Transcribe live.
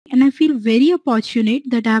very fortunate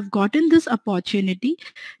that I have gotten this opportunity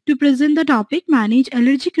to present the topic Manage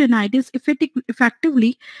Allergic Rhinitis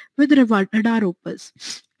Effectively with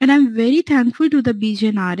RadarOpus. And I'm very thankful to the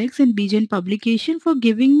BGNRX and BGN publication for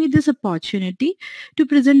giving me this opportunity to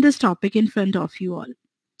present this topic in front of you all.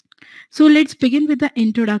 So let's begin with the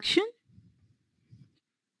introduction.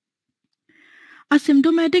 A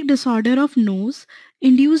symptomatic disorder of nose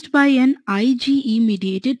induced by an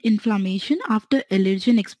IgE-mediated inflammation after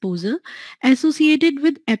allergen exposure associated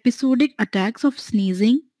with episodic attacks of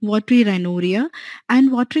sneezing, watery rhinorrhea,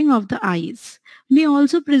 and watering of the eyes may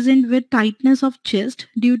also present with tightness of chest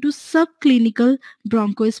due to subclinical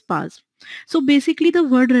bronchospasm. So basically the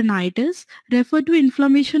word rhinitis refer to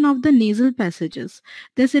inflammation of the nasal passages.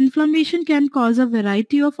 This inflammation can cause a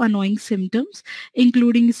variety of annoying symptoms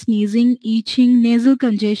including sneezing, itching, nasal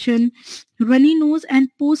congestion, runny nose and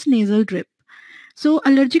post-nasal drip. So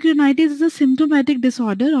allergic rhinitis is a symptomatic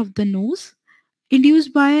disorder of the nose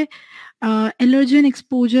induced by allergen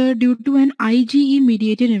exposure due to an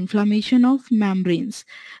IgE-mediated inflammation of membranes,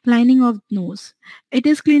 lining of nose. It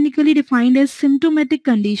is clinically defined as symptomatic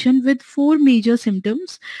condition with 4 major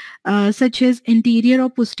symptoms such as anterior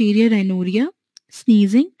or posterior rhinorrhea,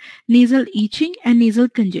 sneezing, nasal itching, and nasal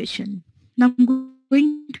congestion. Now I'm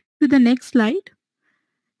going to the next slide.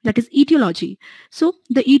 That is etiology. So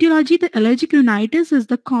the etiology, the allergic rhinitis is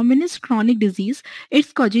the commonest chronic disease.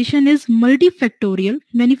 Its causation is multifactorial.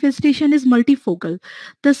 Manifestation is multifocal.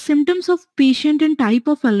 The symptoms of patient and type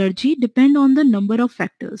of allergy depend on the number of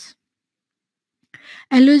factors.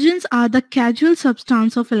 Allergens are the causal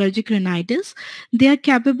substance of allergic rhinitis. They are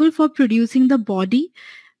capable for producing the body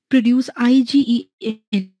produce IgE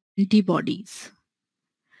antibodies.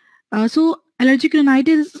 So allergic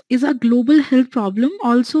rhinitis is a global health problem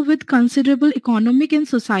also with considerable economic and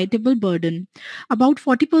societal burden. About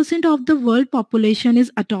 40% of the world population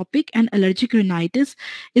is atopic and allergic rhinitis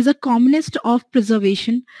is a commonest of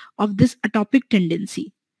preservation of this atopic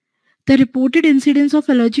tendency. The reported incidence of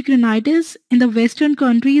allergic rhinitis in the Western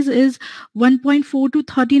countries is 1.4 to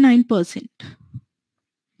 39%.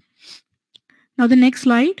 Now the next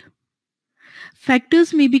slide.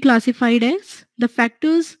 Factors may be classified as the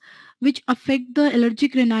factors which affect the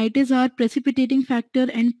allergic rhinitis are precipitating factor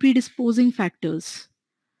and predisposing factors.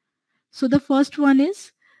 So the first one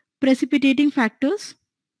is precipitating factors.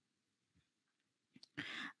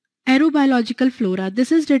 Aerobiological flora.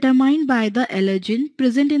 This is determined by the allergen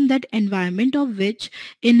present in that environment of which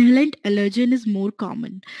inhalant allergen is more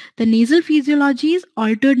common. The nasal physiology is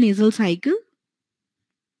altered nasal cycle.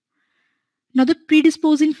 Now the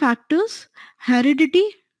predisposing factors, heredity,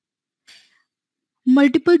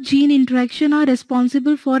 multiple gene interaction are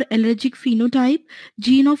responsible for allergic phenotype.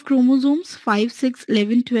 Gene of chromosomes 5, 6,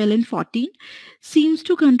 11, 12 and 14 seems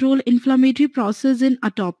to control inflammatory process in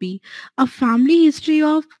atopy. A family history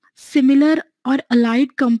of similar or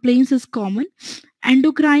allied complaints is common.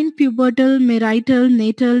 Endocrine, pubertal, marital,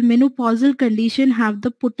 natal, menopausal condition have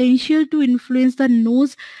the potential to influence the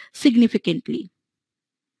nose significantly.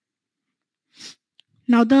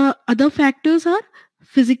 Now the other factors are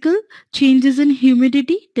physical. Changes in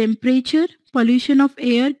humidity, temperature, pollution of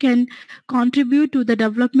air can contribute to the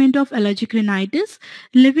development of allergic rhinitis.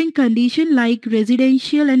 Living condition like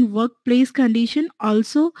residential and workplace condition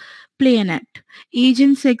also play an act. Age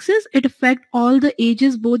and sexes, it affects all the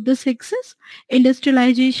ages, both the sexes,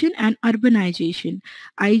 industrialization and urbanization,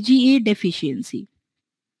 IgA deficiency.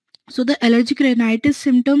 So the allergic rhinitis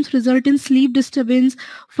symptoms result in sleep disturbance,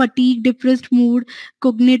 fatigue, depressed mood,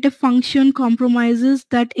 cognitive function compromises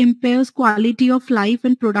that impairs quality of life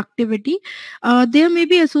and productivity. There may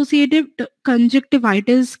be associated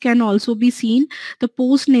conjunctivitis can also be seen. The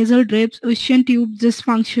post-nasal drips, ocean tube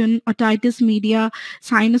dysfunction, otitis media,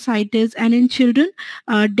 sinusitis, and in children,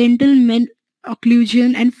 dental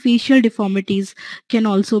occlusion and facial deformities can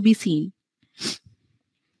also be seen.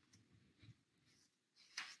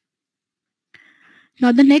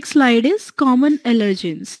 Now the next slide is common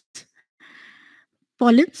allergens.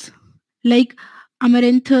 Pollens like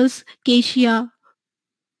Amaranthus, Cassia,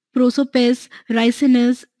 Prosopis,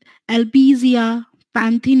 Ricinus, Albizia,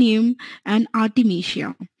 Panthenium and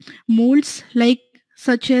Artemisia. Molds like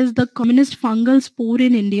such as the commonest fungal spore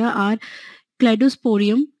in India are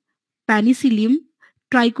Cladosporium, Penicillium,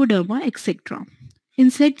 Trichoderma, etc.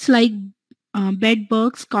 Insects like bed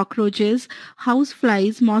bugs, cockroaches, house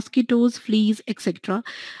flies, mosquitoes, fleas, etc.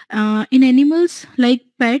 In animals like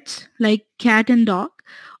pets like cat and dog,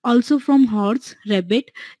 also from horse,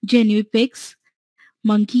 rabbit, guinea pigs,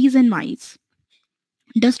 monkeys and mice.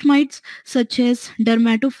 Dust mites such as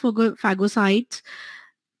dermatophagocytes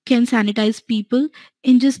can sanitize people.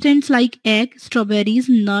 Ingestants like egg, strawberries,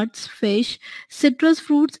 nuts, fish, citrus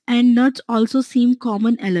fruits, and nuts also seem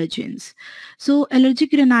common allergens. So,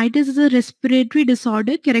 allergic rhinitis is a respiratory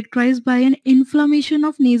disorder characterized by an inflammation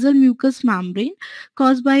of nasal mucous membrane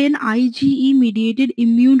caused by an IgE mediated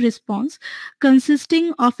immune response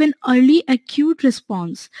consisting of an early acute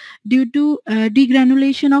response due to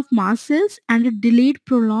degranulation of mast cells and a delayed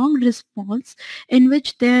prolonged response in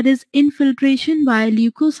which there is infiltration by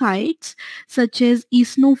leukocytes such as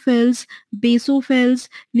eosinophils, basophils,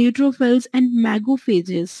 neutrophils, and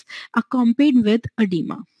macrophages, accompanied with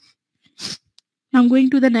edema. Now I'm going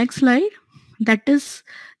to the next slide. That is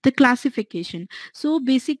the classification. So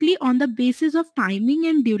basically on the basis of timing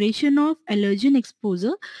and duration of allergen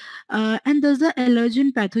exposure and thus the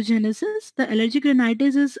allergen pathogenesis, the allergic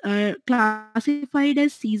rhinitis is classified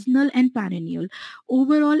as seasonal and perennial.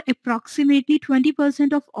 Overall, approximately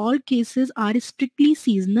 20% of all cases are strictly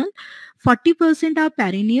seasonal, 40% are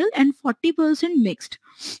perennial and 40% mixed,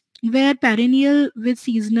 where perennial with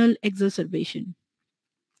seasonal exacerbation.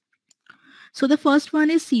 So the first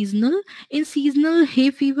one is seasonal. In seasonal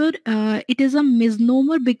hay fever, it is a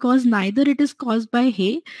misnomer because neither it is caused by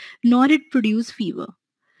hay nor it produces fever.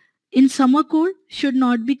 In summer cold should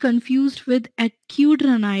not be confused with acute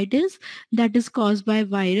rhinitis that is caused by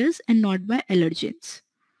virus and not by allergens.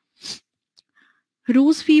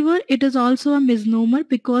 Rose fever, it is also a misnomer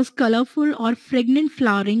because colorful or fragrant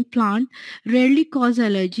flowering plant rarely cause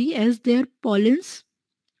allergy as their pollens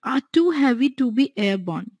are too heavy to be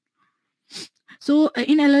airborne. So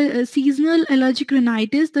in seasonal allergic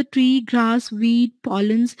rhinitis, the tree, grass, weed,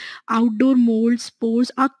 pollens, outdoor mold, spores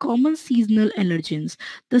are common seasonal allergens.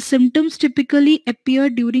 The symptoms typically appear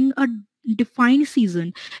during a defined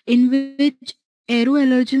season in which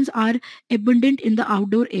aeroallergens are abundant in the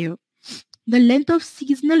outdoor air. The length of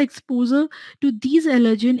seasonal exposure to these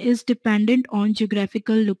allergens is dependent on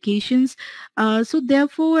geographical locations. So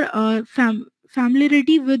therefore,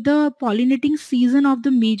 familiarity with the pollinating season of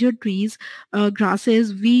the major trees,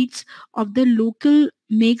 grasses, weeds of the local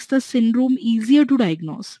makes the syndrome easier to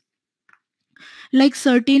diagnose. Like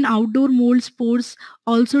certain outdoor mold spores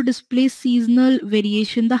also display seasonal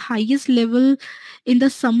variation, the highest level in the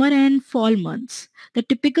summer and fall months. The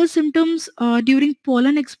typical symptoms during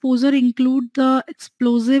pollen exposure include the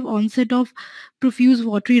explosive onset of profuse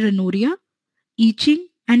watery rhinorrhea, itching,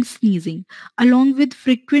 and sneezing, along with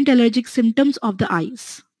frequent allergic symptoms of the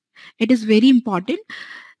eyes. It is very important.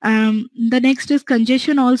 The next is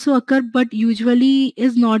congestion also occur, but usually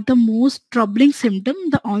is not the most troubling symptom.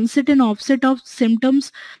 The onset and offset of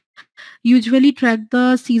symptoms usually track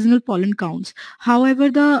the seasonal pollen counts. However,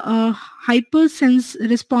 the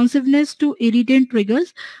responsiveness to irritant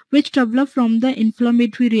triggers, which develop from the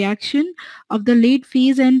inflammatory reaction of the late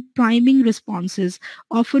phase and priming responses,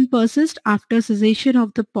 often persist after cessation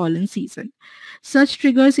of the pollen season. Such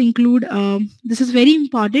triggers include, this is very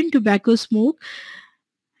important, tobacco smoke,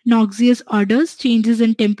 noxious odors, changes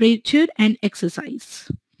in temperature, and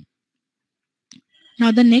exercise.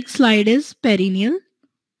 Now the next slide is perennial.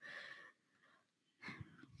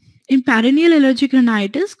 In perennial allergic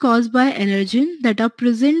rhinitis caused by allergen that are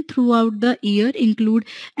present throughout the year include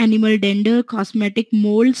animal dander, cosmetic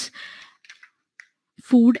molds,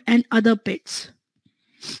 food, and other pets.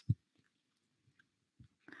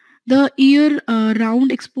 The year-round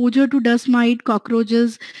exposure to dust mite,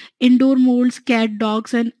 cockroaches, indoor molds, cat,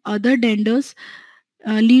 dogs, and other denders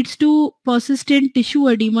leads to persistent tissue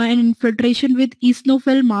edema and infiltration with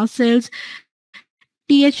eosinophil mast cells,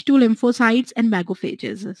 Th2 lymphocytes, and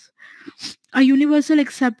macrophages. A universal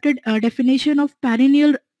accepted definition of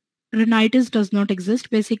perennial rhinitis does not exist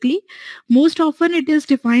basically. Most often it is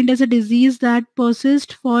defined as a disease that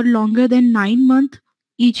persists for longer than 9 months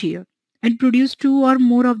each year and produce two or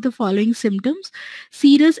more of the following symptoms: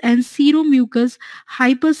 serous and seromucous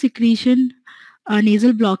hypersecretion,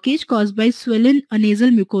 nasal blockage caused by swollen nasal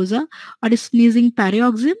mucosa or sneezing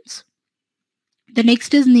paroxysms. The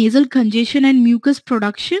next is nasal congestion and mucus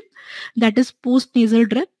production, that is post-nasal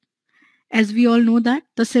drip. As we all know that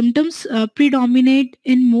the symptoms predominate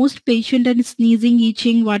in most patients and sneezing,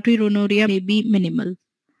 itching, watery rhinorrhea may be minimal.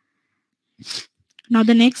 Now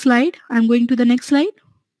the next slide, I'm going to the next slide.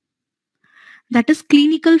 That is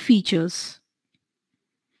clinical features.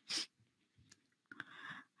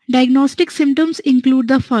 Diagnostic symptoms include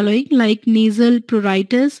the following like nasal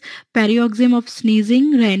pruritus, paroxysm of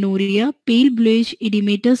sneezing, rhinorrhea, pale bluish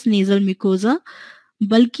edematous nasal mucosa,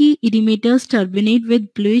 bulky edematous turbinate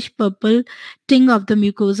with bluish purple tinge of the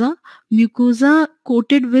mucosa, mucosa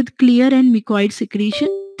coated with clear and mucoid secretion,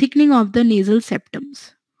 thickening of the nasal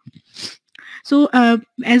septums. So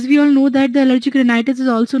as we all know that the allergic rhinitis is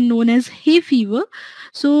also known as hay fever.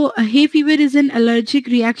 So hay fever is an allergic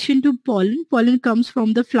reaction to pollen. Pollen comes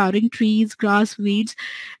from the flowering trees, grass, weeds.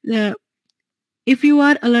 Uh, if you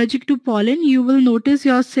are allergic to pollen, you will notice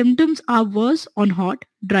your symptoms are worse on hot,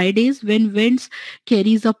 dry days when winds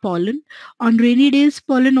carries the pollen. On rainy days,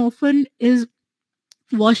 pollen often is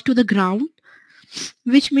washed to the ground,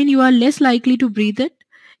 which means you are less likely to breathe it.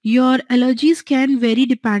 Your allergies can vary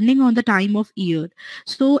depending on the time of year.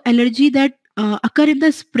 So allergy that occur in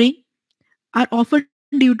the spring are often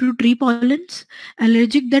due to tree pollens.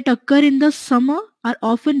 Allergic that occur in the summer are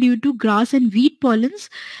often due to grass and wheat pollens.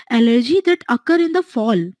 Allergy that occur in the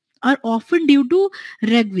fall are often due to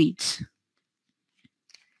ragweeds.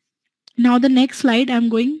 Now the next slide I'm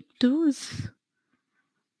going to is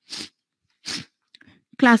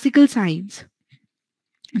classical signs.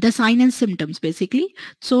 The sign and symptoms basically.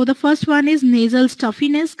 So the first one is nasal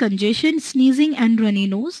stuffiness, congestion, sneezing and runny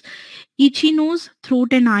nose, itchy nose,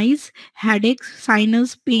 throat and eyes, headaches,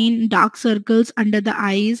 sinus pain, dark circles under the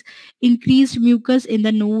eyes, increased mucus in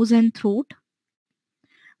the nose and throat,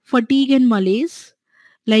 fatigue and malaise,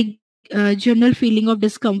 like general feeling of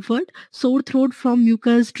discomfort, sore throat from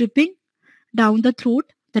mucus dripping down the throat,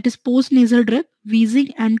 that is post nasal drip,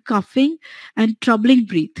 wheezing and coughing, and troubling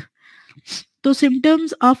breath. So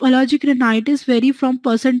symptoms of allergic rhinitis vary from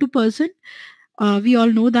person to person. We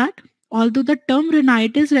all know that. Although the term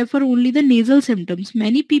rhinitis refer only the nasal symptoms,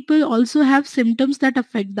 many people also have symptoms that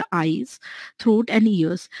affect the eyes, throat and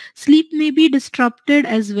ears. Sleep may be disrupted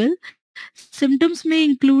as well. Symptoms may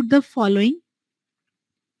include the following.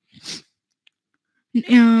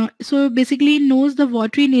 So basically nose, the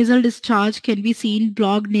watery nasal discharge can be seen,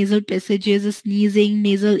 blocked nasal passages, sneezing,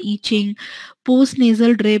 nasal itching, post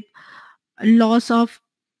nasal drip, loss of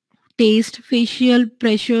taste, facial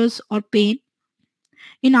pressures or pain.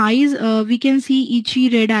 In eyes, we can see itchy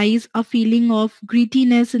red eyes, a feeling of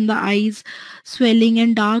grittiness in the eyes, swelling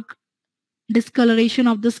and dark discoloration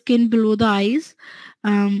of the skin below the eyes.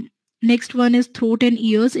 Next one is throat and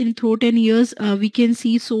ears. In throat and ears, we can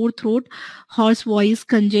see sore throat, hoarse voice,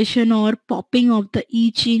 congestion or popping of the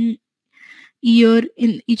itching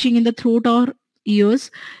in the throat or ears.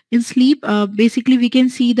 In sleep, basically we can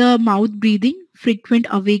see the mouth breathing, frequent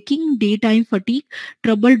awaking, daytime fatigue,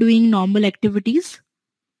 trouble doing normal activities.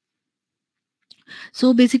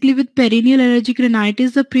 So basically with perennial allergic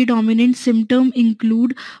rhinitis, the predominant symptom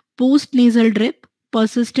include post-nasal drip,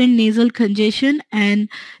 persistent nasal congestion and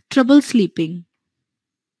trouble sleeping.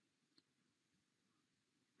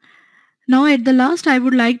 Now at the last, I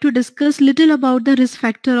would like to discuss little about the risk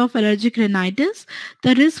factor of allergic rhinitis.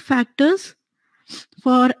 The risk factors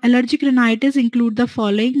for allergic rhinitis include the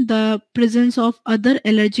following: the presence of other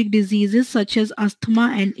allergic diseases such as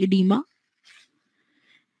asthma and edema,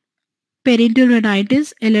 parental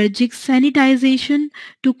rhinitis, allergic sensitization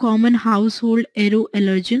to common household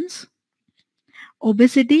aeroallergens,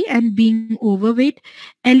 obesity and being overweight,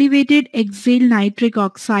 elevated exhale nitric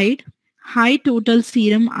oxide, high total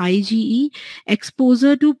serum IgE,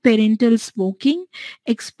 exposure to parental smoking,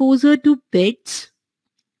 exposure to pets,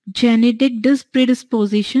 genetic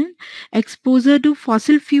predisposition, exposure to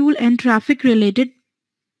fossil fuel and traffic related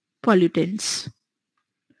pollutants.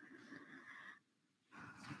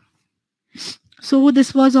 So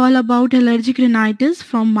this was all about allergic rhinitis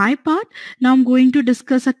from my part. Now I'm going to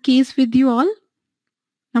discuss a case with you all.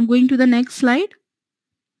 I'm going to the next slide.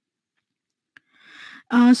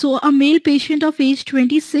 So a male patient of age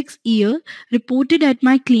 26 year reported at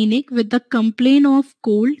my clinic with the complaint of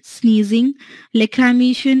cold, sneezing,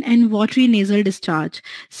 lacrimation and watery nasal discharge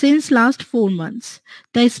since last 4 months.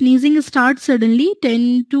 The sneezing starts suddenly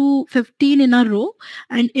 10 to 15 in a row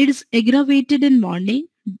and it is aggravated in morning,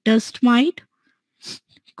 dust mite,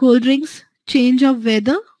 cold drinks, change of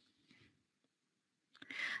weather.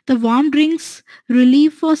 The warm drinks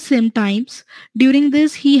relief for symptoms. During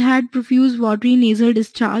this, he had profuse watery nasal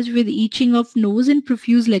discharge with itching of nose and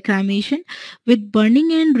profuse lacrimation with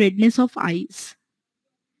burning and redness of eyes.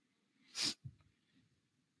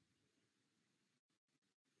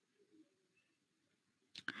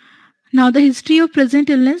 Now the history of present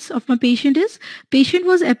illness of my patient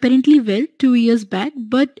was apparently well 2 years back,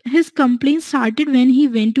 but his complaint started when he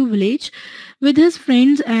went to village with his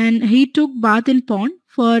friends and he took bath in pond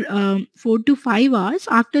for 4 to 5 hours.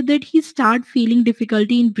 After that he started feeling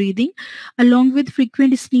difficulty in breathing along with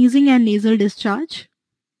frequent sneezing and nasal discharge.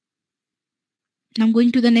 I'm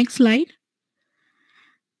going to the next slide.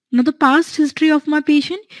 Now, the past history of my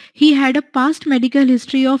patient, he had a past medical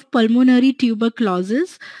history of pulmonary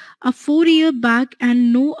tuberculosis, a 4-year back,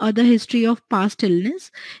 and no other history of past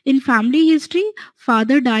illness. In family history,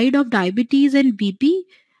 father died of diabetes and BP,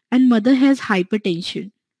 and mother has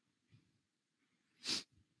hypertension.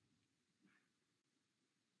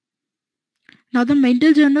 Now, the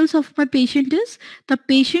mental journals of my patient is, the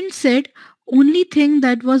patient said only thing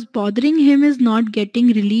that was bothering him is not getting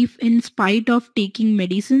relief in spite of taking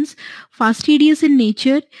medicines. Fastidious in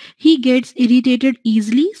nature, he gets irritated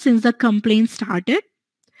easily since the complaint started.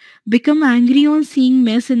 Become angry on seeing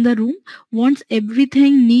mess in the room, wants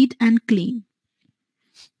everything neat and clean.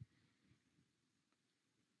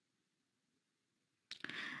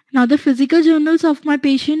 Now the physical journals of my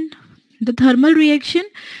patient, the thermal reaction,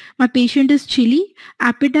 my patient is chilly.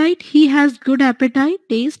 Appetite, he has good appetite,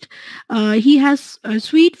 taste. He has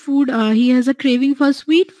sweet food, he has a craving for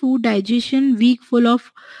sweet food, digestion, weak, full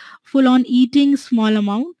on eating, small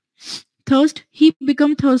amount. Thirst, he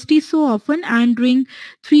become thirsty so often and drink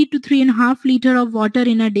 3 to 3.5 liter of water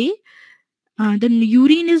in a day. Then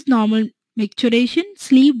urine is normal micturition.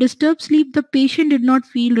 Sleep, disturbed sleep, the patient did not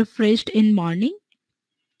feel refreshed in morning.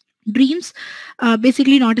 Dreams,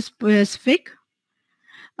 basically not specific.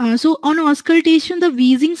 So on auscultation, the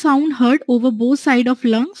wheezing sound heard over both sides of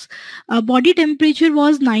lungs. Body temperature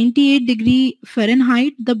was 98 degree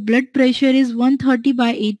Fahrenheit. The blood pressure is 130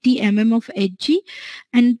 by 80 mm of Hg,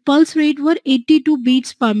 and pulse rate were 82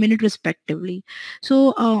 beats per minute respectively.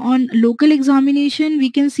 So on local examination,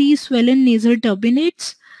 we can see swollen nasal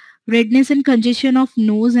turbinates, redness and congestion of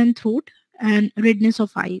nose and throat, and redness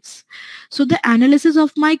of eyes. So the analysis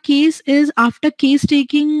of my case is, after case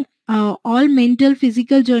taking, all mental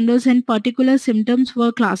physical journals and particular symptoms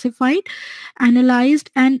were classified, analyzed,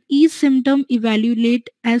 and each symptom evaluated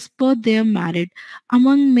as per their merit.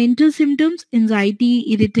 Among mental symptoms, anxiety,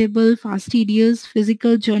 irritable, fastidious,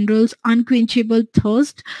 physical journals, unquenchable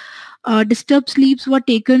thirst, disturbed sleeps were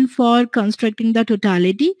taken for constructing the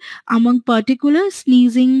totality. Among particular,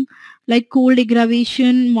 sneezing, like cold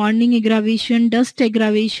aggravation, morning aggravation, dust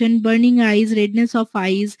aggravation, burning eyes, redness of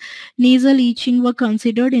eyes, nasal itching were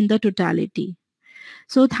considered in the totality.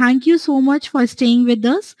 So thank you so much for staying with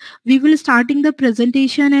us. We will starting the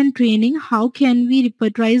presentation and training. How can we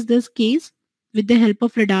repertorize this case with the help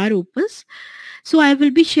of RadarOpus? So I will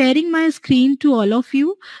be sharing my screen to all of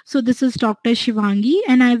you. So this is Dr. Shivangi,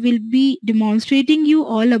 and I will be demonstrating you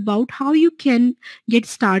all about how you can get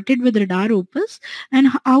started with RadarOpus and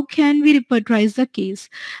how can we repertorize the case.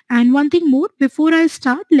 And one thing more, before I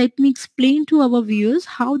start, let me explain to our viewers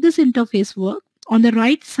how this interface works. On the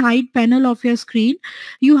right side panel of your screen,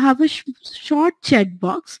 you have a short chat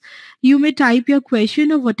box. You may type your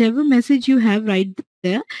question or whatever message you have right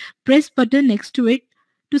there. Press button next to it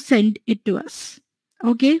to send it to us.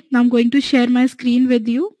 Okay, now I'm going to share my screen with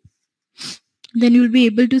you. Then you'll be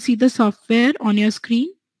able to see the software on your screen.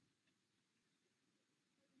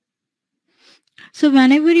 So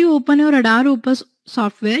whenever you open your RadarOpus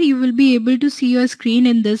software, you will be able to see your screen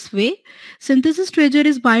in this way. Synthesis Treasure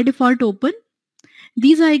is by default open.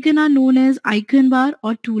 These icons are known as icon bar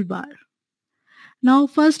or toolbar. Now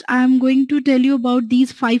first I am going to tell you about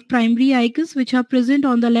these 5 primary icons which are present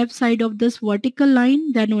on the left side of this vertical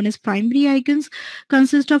line. They are known as primary icons,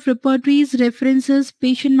 consist of repertories, references,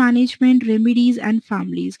 patient management, remedies, and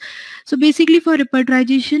families. So basically for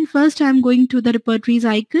repertorization, first I am going to the repertories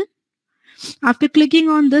icon. After clicking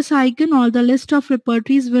on this icon, all the list of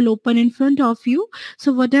repertories will open in front of you.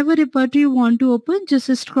 So whatever repertory you want to open,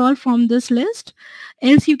 just scroll from this list.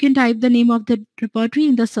 Else you can type the name of the repertory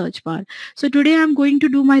in the search bar. So today I'm going to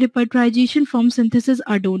do my repertorization from Synthesis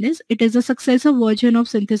Adonis. It is a successor version of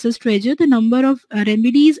Synthesis Treasure. The number of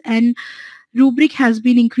remedies and rubric has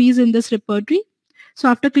been increased in this repertory. So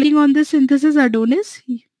after clicking on this Synthesis Adonis,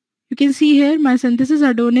 you can see here my Synthesis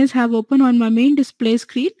Adonis have opened on my main display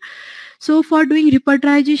screen. So for doing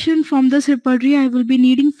repertorization from this repertory, I will be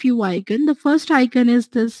needing few icons. The first icon is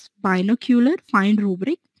this binocular find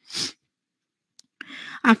rubric.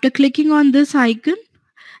 After clicking on this icon,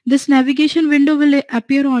 this navigation window will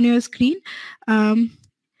appear on your screen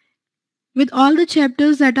with all the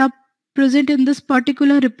chapters that are present in this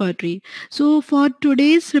particular repertory. So for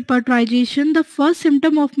today's repertorization, the first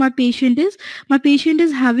symptom of my patient is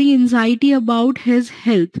having anxiety about his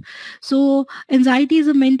health. So anxiety is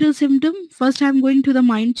a mental symptom. First I'm going to the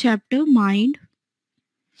mind chapter, mind.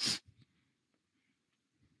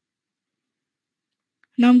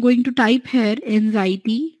 Now I'm going to type here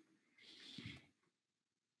anxiety,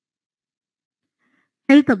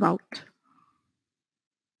 health about.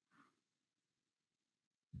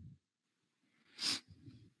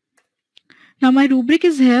 Now my rubric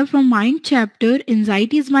is here from mind chapter.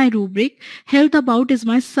 Anxiety is my rubric. Health about is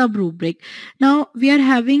my sub rubric. Now we are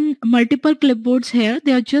having multiple clipboards here.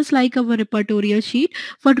 They are just like our repertorial sheet.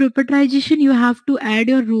 For repertorization, you have to add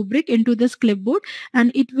your rubric into this clipboard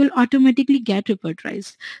and it will automatically get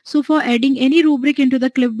repertorized. So for adding any rubric into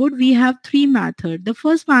the clipboard, we have three methods. The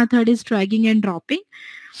first method is dragging and dropping.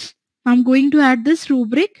 I'm going to add this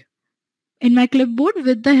rubric in my clipboard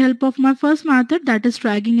with the help of my first method, that is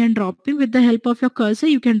dragging and dropping. With the help of your cursor,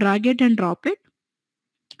 you can drag it and drop it.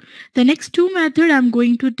 The next two method I'm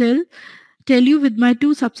going to tell you with my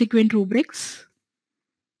two subsequent rubrics.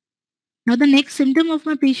 Now the next symptom of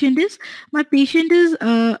my patient is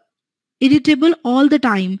irritable all the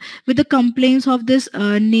time with the complaints of this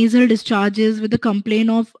nasal discharges, with the complaint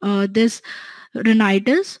of this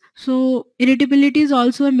rhinitis. So irritability is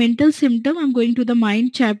also a mental symptom. I'm going to the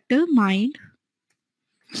mind chapter, mind.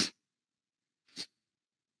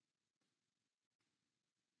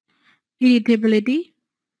 Irritability.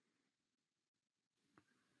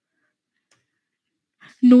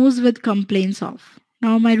 Nose with complaints of.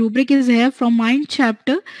 Now my rubric is here from mind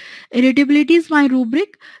chapter. Irritability is my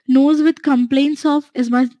rubric. Nose with complaints of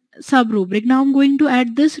is my sub rubric. Now I'm going to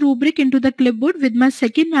add this rubric into the clipboard with my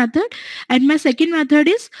second method, and my second method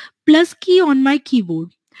is plus key on my keyboard.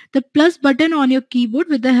 The plus button on your keyboard,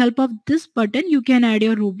 with the help of this button you can add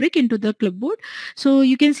your rubric into the clipboard. So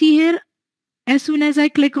you can see here, as soon as I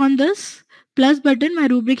click on this plus button, my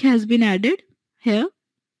rubric has been added here.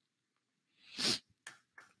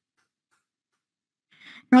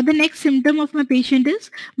 Now the next symptom of my patient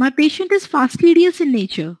is fastidious in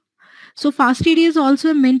nature. So fastidious is also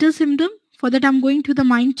a mental symptom. For that I'm going to the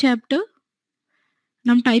mind chapter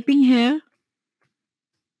and I'm typing here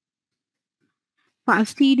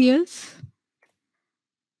fastidious.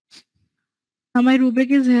 Now my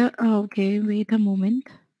rubric is here. Oh, okay, wait a moment.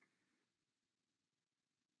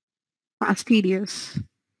 Fastidious.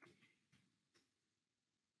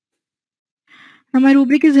 Now my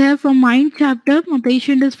rubric is here from mind chapter. My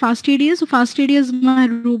patient is fastidious. So fastidious is my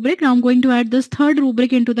rubric. Now I'm going to add this third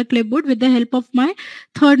rubric into the clipboard with the help of my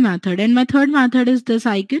third method. And my third method is this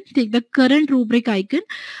icon. Take the current rubric icon.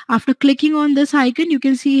 After clicking on this icon, you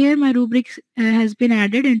can see here my rubric has been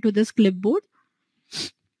added into this clipboard.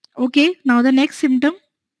 Okay, now the next symptom.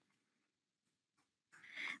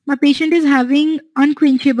 My patient is having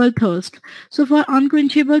unquenchable thirst. So for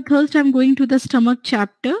unquenchable thirst, I'm going to the stomach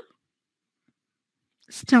chapter.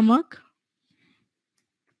 Stomach.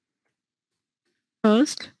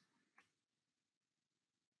 Thirst.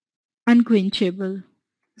 Unquenchable.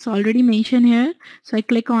 It's already mentioned here. So I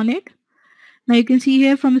click on it. Now you can see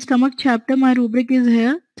here from stomach chapter, my rubric is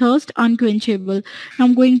here, thirst unquenchable. Now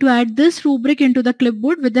I'm going to add this rubric into the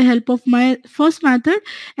clipboard with the help of my first method.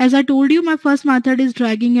 As I told you, my first method is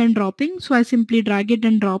dragging and dropping. So I simply drag it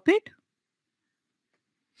and drop it.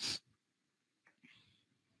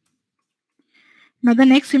 Now the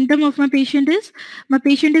next symptom of my patient is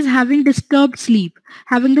having disturbed sleep,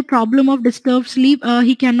 having the problem of disturbed sleep.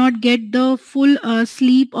 He cannot get the full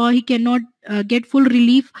sleep, or he cannot get full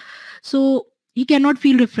relief. So he cannot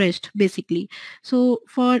feel refreshed basically. So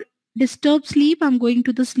for disturbed sleep, I'm going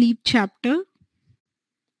to the sleep chapter.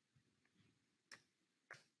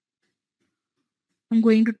 I'm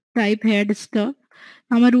going to type here disturb.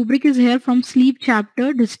 Now my rubric is here from sleep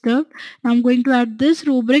chapter, disturbed. Now I'm going to add this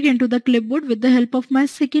rubric into the clipboard with the help of my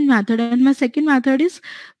second method. And my second method is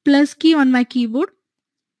plus key on my keyboard.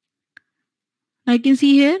 I can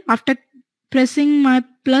see here, after pressing my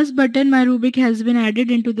plus button, my rubric has been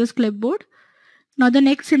added into this clipboard. Now the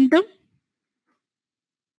next symptom.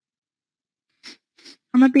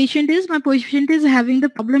 My patient is having the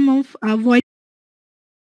problem of voice.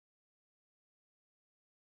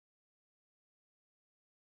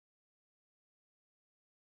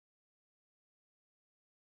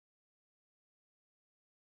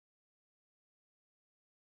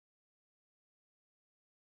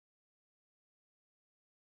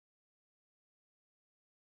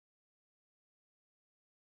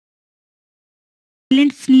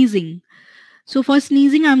 Violent sneezing. So for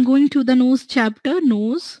sneezing, I'm going to the nose chapter,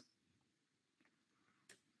 nose,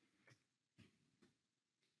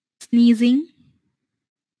 sneezing,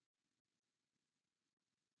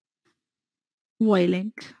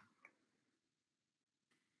 violent.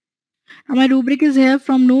 My rubric is here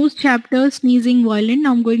from nose chapter, sneezing, violent.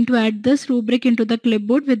 Now I'm going to add this rubric into the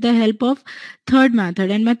clipboard with the help of third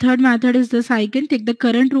method. And my third method is this icon. Take the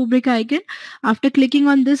current rubric icon. After clicking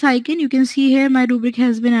on this icon, you can see here my rubric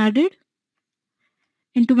has been added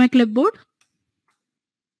into my clipboard.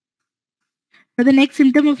 The next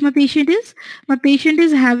symptom of my patient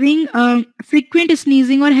is having frequent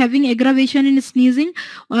sneezing or having aggravation in sneezing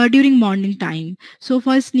during morning time. So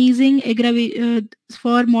for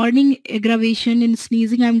morning aggravation in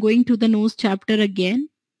sneezing, I'm going to the nose chapter again.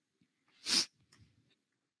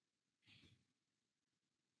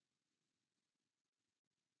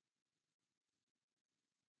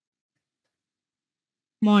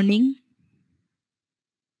 Morning.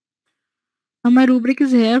 My rubric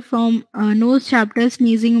is here from nose chapter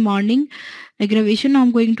sneezing morning aggravation. Now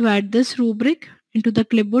I'm going to add this rubric into the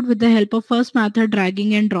clipboard with the help of first method,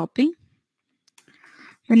 dragging and dropping.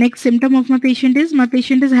 The next symptom of my patient is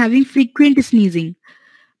having frequent sneezing.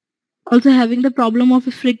 Also having the problem of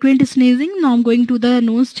frequent sneezing. Now I'm going to the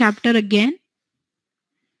nose chapter again.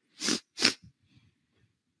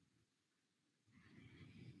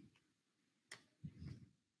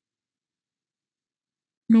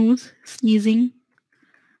 Nose sneezing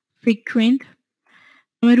frequent.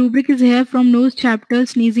 My rubric is here from nose chapter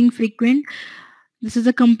sneezing frequent. This is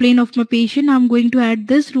a complaint of my patient. I'm going to add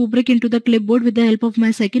this rubric into the clipboard with the help of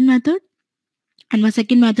my second method. And my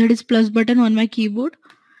second method is plus button on my keyboard.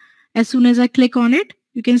 As soon as I click on it,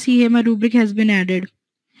 you can see here my rubric has been added.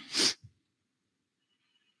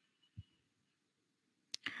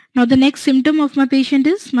 Now the next symptom of my patient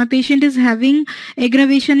is having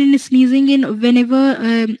aggravation in sneezing in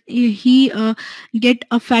whenever he get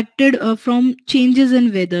affected from changes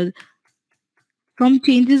in weather. From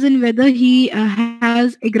changes in weather, he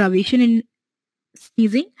has aggravation in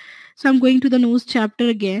sneezing. So I'm going to the nose chapter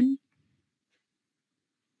again.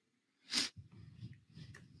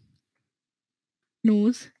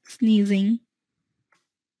 Nose sneezing.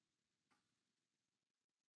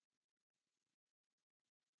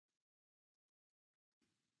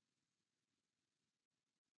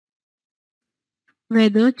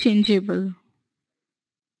 Weather changeable.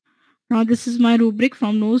 Now this is my rubric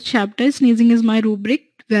from nose chapter. Sneezing is my rubric.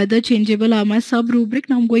 Weather changeable are my sub rubric.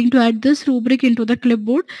 Now I'm going to add this rubric into the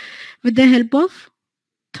clipboard with the help of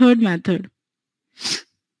third method.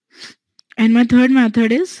 And my third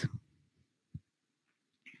method is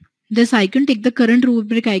this icon. Take the current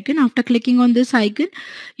rubric icon. After clicking on this icon,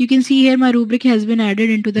 you can see here my rubric has been added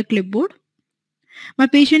into the clipboard. My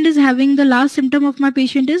patient is having the last symptom of my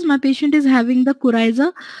patient is having the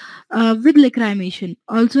coryza with lacrimation,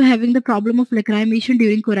 also having the problem of lacrimation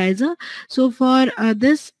during coryza. So for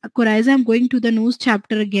this coryza, I'm going to the nose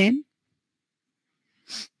chapter again.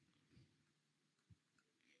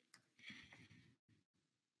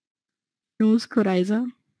 Nose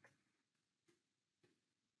coryza.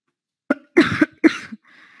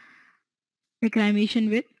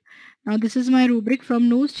 Lacrimation with. Now this is my rubric from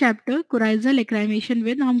nose chapter, coryza lacrimation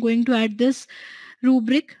with. Now I'm going to add this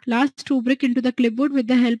rubric, last rubric into the clipboard with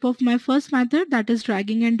the help of my first method, that is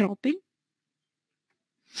dragging and dropping.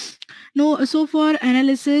 No, so for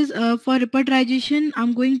analysis, for repertorization,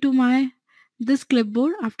 I'm going to this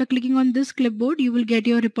clipboard. After clicking on this clipboard, you will get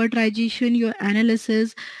your repertorization, your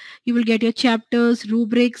analysis, you will get your chapters,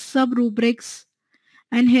 rubrics, sub-rubrics,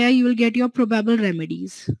 and here you will get your probable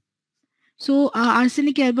remedies. So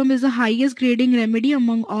arsenic album is the highest grading remedy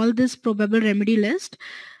among all this probable remedy list.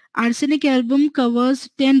 Arsenic album covers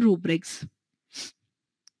 10 rubrics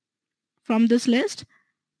from this list,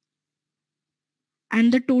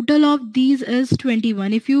 and the total of these is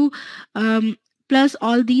 21. If you plus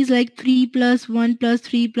all these like 3 plus 1 plus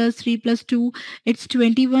 3 plus 3 plus 2, it's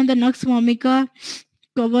 21. The Nux vomica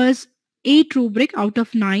covers 8 rubric out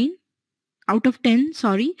of 10,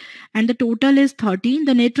 sorry, and the total is 13.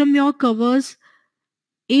 The Natrum covers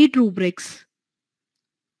 8 rubrics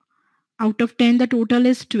out of 10, the total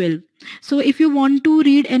is 12. So if you want to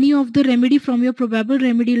read any of the remedy from your probable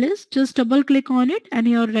remedy list, just double click on it and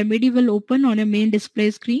your remedy will open on your main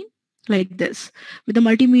display screen like this with the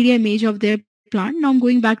multimedia image of their plant. Now I'm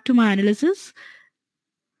going back to my analysis.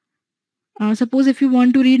 Suppose if you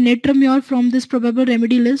want to read Natrum from this probable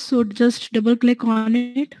remedy list, so just double click on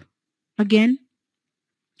it again.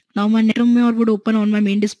 Now my Natrum would open on my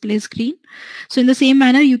main display screen. So in the same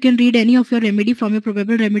manner, you can read any of your remedy from your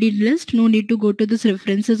probable remedy list. No need to go to this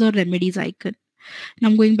references or remedies icon. Now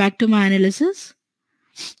I'm going back to my analysis.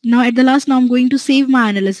 Now at the last, now I'm going to save my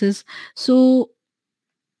analysis. So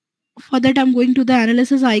for that, I'm going to the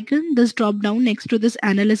analysis icon, this drop down next to this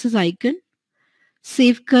analysis icon.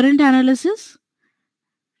 Save current analysis.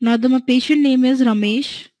 Now my patient name is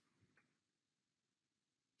Ramesh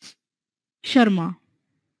Sharma.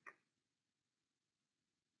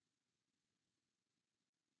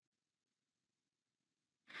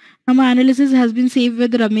 Now my analysis has been saved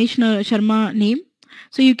with Ramesh Sharma name.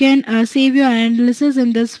 So you can save your analysis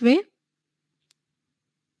in this way.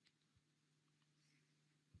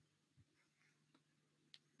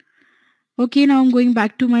 Okay, now I'm going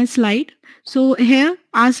back to my slide. So here,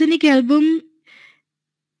 arsenic album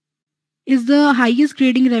is the highest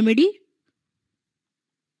grading remedy.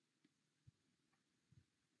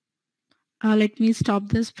 Let me stop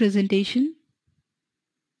this presentation.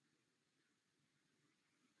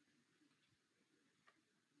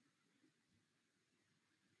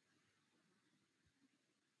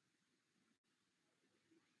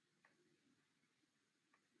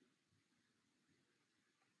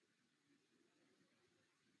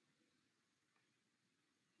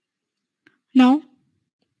 Now,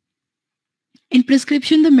 in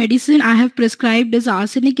prescription, the medicine I have prescribed is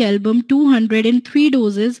arsenic album 203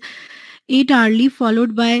 doses, 8 hourly,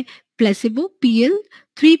 followed by placebo PL.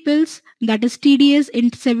 3 pills, that is TDS,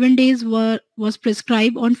 in 7 days was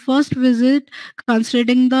prescribed on first visit,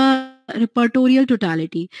 considering the repertorial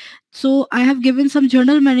totality. So I have given some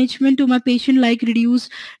journal management to my patient, like reduce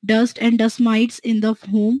dust and dust mites in the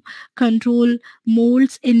home, control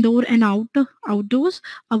molds indoor and outdoors,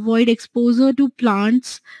 avoid exposure to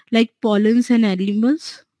plants like pollens and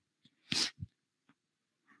animals.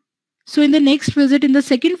 So in the next visit, in the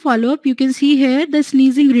second follow-up, you can see here the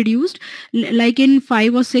sneezing reduced, like in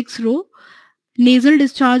 5 or 6 row. Nasal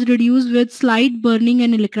discharge reduced with slight burning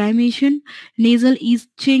and lacrimation. Nasal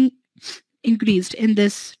itching increased in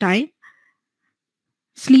this time.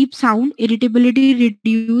 Sleep sound, irritability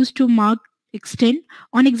reduced to marked extent.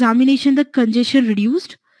 On examination, the congestion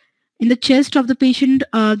reduced. In the chest of the patient,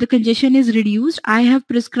 the congestion is reduced. I have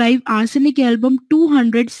prescribed arsenic album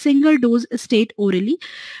 200 single dose state orally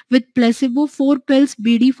with placebo 4 pills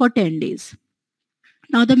BD for 10 days.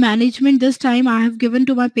 Now the management this time I have given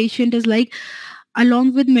to my patient is like,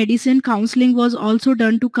 along with medicine, counseling was also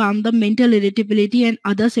done to calm the mental irritability and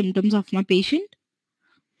other symptoms of my patient.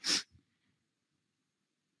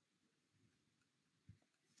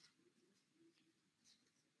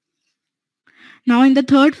 Now in the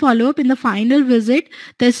third follow-up, in the final visit,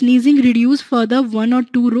 the sneezing reduced further 1 or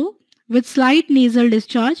 2 row with slight nasal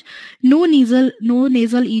discharge, no nasal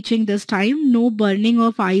itching this time, no burning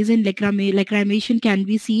of eyes and lacrimation can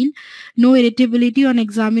be seen, no irritability on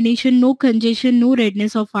examination, no congestion, no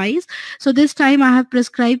redness of eyes. So this time I have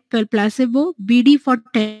prescribed placebo BD for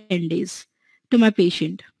 10 days to my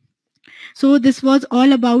patient. So this was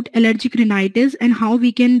all about allergic rhinitis and how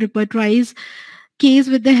we can repertorize case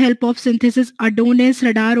with the help of synthesis Adonis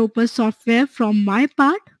RadarOpus software from my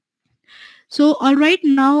part. So all right,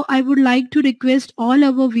 now I would like to request all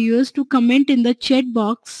our viewers to comment in the chat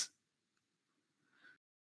box.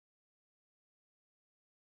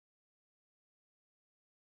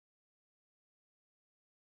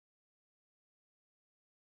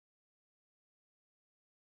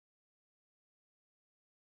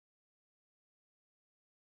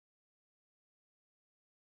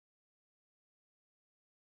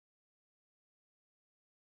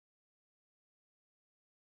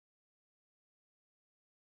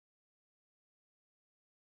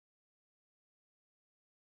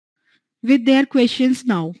 With their questions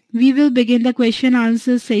now. We will begin the question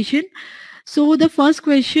answer session. So the first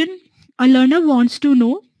question, a learner wants to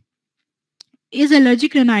know, is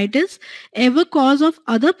allergic rhinitis ever cause of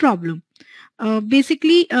other problem?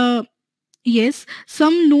 Basically, yes,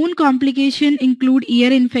 some known complications include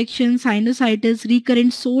ear infection, sinusitis,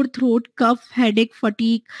 recurrent sore throat, cough, headache,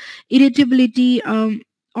 fatigue, irritability,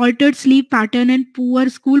 altered sleep pattern, and poor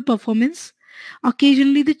school performance.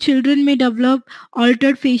 Occasionally, the children may develop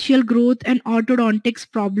altered facial growth and orthodontics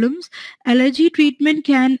problems. Allergy treatment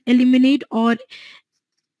can eliminate or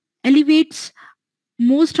alleviates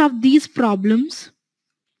most of these problems.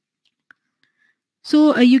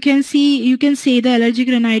 So you can say the allergic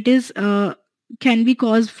rhinitis can be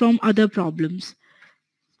caused from other problems.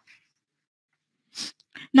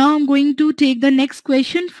 Now I'm going to take the next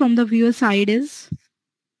question from the viewer side is,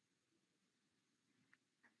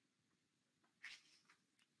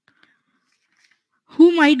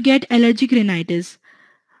 who might get allergic rhinitis?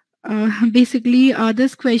 Basically,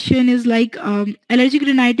 this question is like, allergic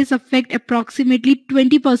rhinitis affect approximately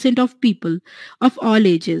 20% of people of all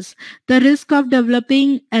ages. The risk of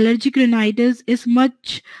developing allergic rhinitis is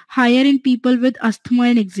much higher in people with asthma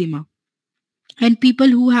and eczema, and people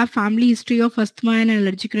who have family history of asthma and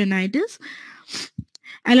allergic rhinitis.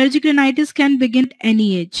 Allergic rhinitis can begin at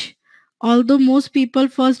any age. Although most people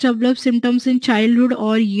first develop symptoms in childhood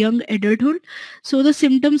or young adulthood, so the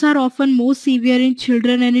symptoms are often most severe in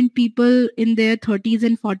children and in people in their 30s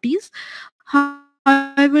and 40s.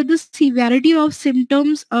 However, the severity of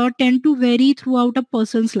symptoms tend to vary throughout a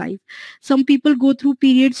person's life. Some people go through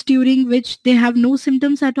periods during which they have no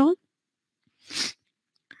symptoms at all.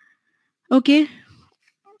 Okay,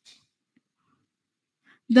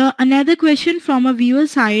 The another question from a viewer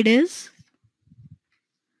side is,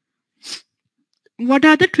 what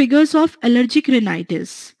are the triggers of allergic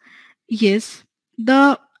rhinitis? Yes,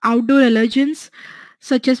 the outdoor allergens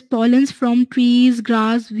such as pollens from trees,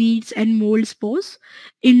 grass, weeds, and mold spores,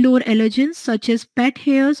 indoor allergens such as pet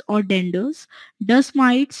hairs or denders, dust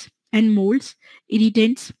mites and molds,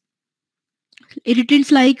 irritants,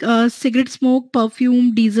 irritants like cigarette smoke,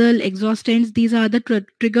 perfume, diesel, exhaustants. These are the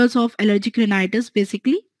triggers of allergic rhinitis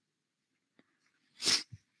basically.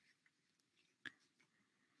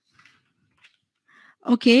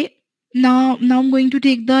 Okay, now I'm going to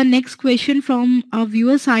take the next question from our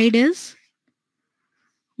viewer side is,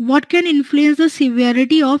 what can influence the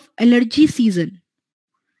severity of allergy season?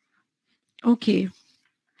 Okay.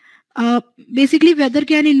 Uh, Basically, weather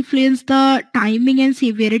can influence the timing and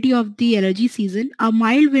severity of the allergy season. A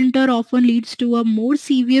mild winter often leads to a more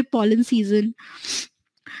severe pollen season.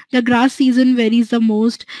 The grass season varies the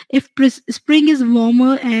most. If spring is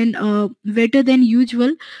warmer and wetter than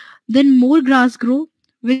usual, then more grass grow,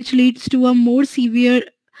 which leads to a more severe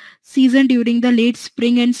season during the late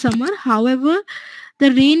spring and summer. However,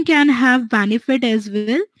 the rain can have benefit as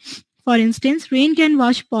well. For instance, rain can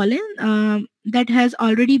wash pollen that has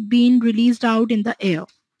already been released out in the air.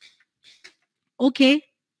 Okay,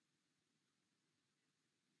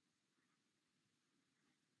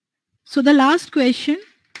 so the last question,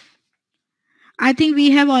 I think we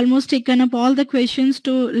have almost taken up all the questions,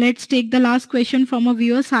 to let's take the last question from a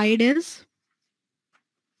viewer side is,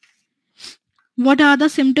 what are the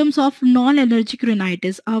symptoms of non-allergic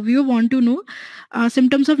rhinitis? We want to know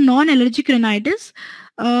symptoms of non-allergic rhinitis.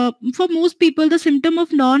 For most people, the symptom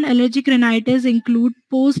of non-allergic rhinitis include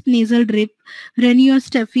post-nasal drip, runny or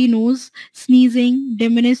stuffy nose, sneezing,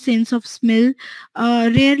 diminished sense of smell.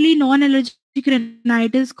 Rarely, non-allergic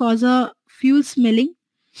rhinitis cause a fuel smelling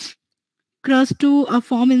crust to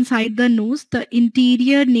form inside the nose. The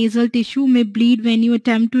interior nasal tissue may bleed when you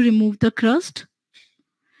attempt to remove the crust.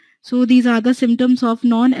 So these are the symptoms of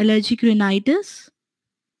non-allergic rhinitis.